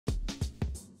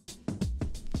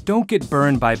Don't get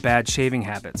burned by bad shaving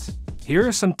habits. Here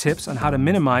are some tips on how to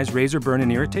minimize razor burn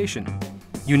and irritation.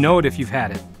 You know it if you've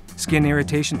had it. Skin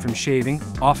irritation from shaving,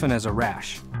 often as a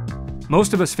rash.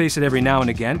 Most of us face it every now and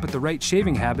again, but the right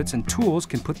shaving habits and tools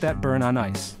can put that burn on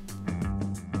ice.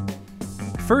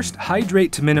 First,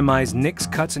 hydrate to minimize nicks,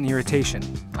 cuts, and irritation.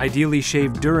 Ideally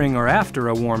shave during or after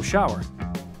a warm shower.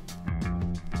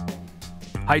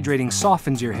 Hydrating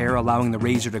softens your hair, allowing the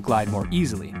razor to glide more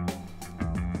easily.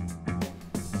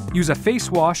 Use a face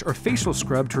wash or facial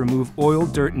scrub to remove oil,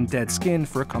 dirt, and dead skin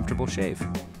for a comfortable shave.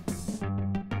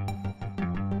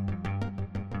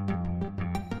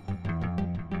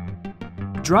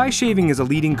 Dry shaving is a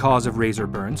leading cause of razor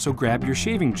burn, so grab your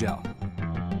shaving gel.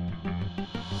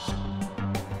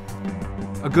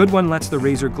 A good one lets the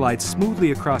razor glide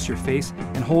smoothly across your face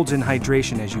and holds in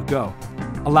hydration as you go.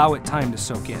 Allow it time to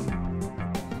soak in.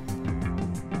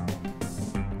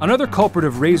 Another culprit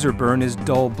of razor burn is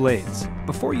dull blades.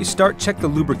 Before you start, check the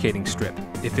lubricating strip.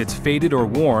 If it's faded or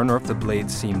worn, or if the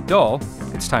blades seem dull,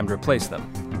 it's time to replace them.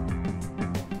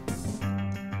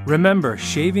 Remember,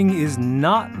 shaving is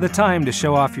not the time to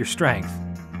show off your strength.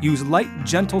 Use light,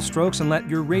 gentle strokes and let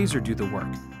your razor do the work.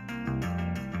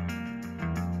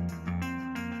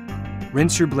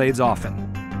 Rinse your blades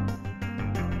often.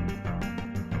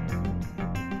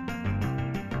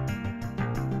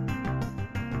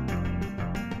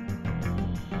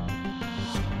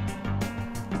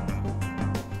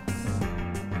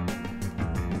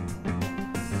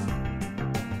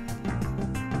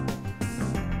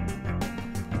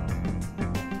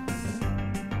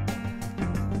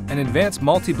 An advanced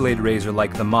multi-blade razor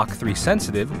like the Mach3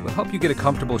 Sensitive will help you get a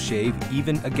comfortable shave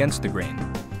even against the grain.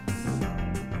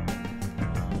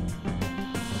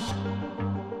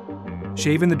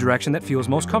 Shave in the direction that feels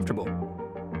most comfortable.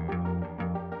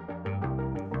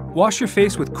 Wash your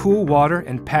face with cool water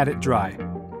and pat it dry.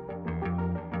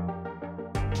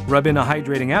 Rub in a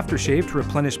hydrating aftershave to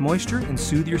replenish moisture and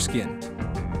soothe your skin.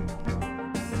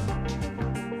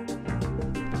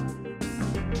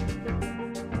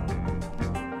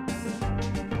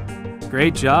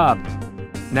 Great job!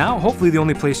 Now, hopefully the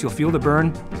only place you'll feel the burn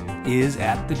is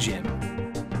at the gym.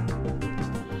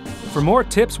 For more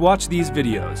tips, watch these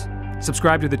videos.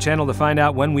 Subscribe to the channel to find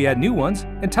out when we add new ones,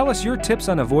 and tell us your tips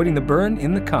on avoiding the burn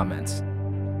in the comments.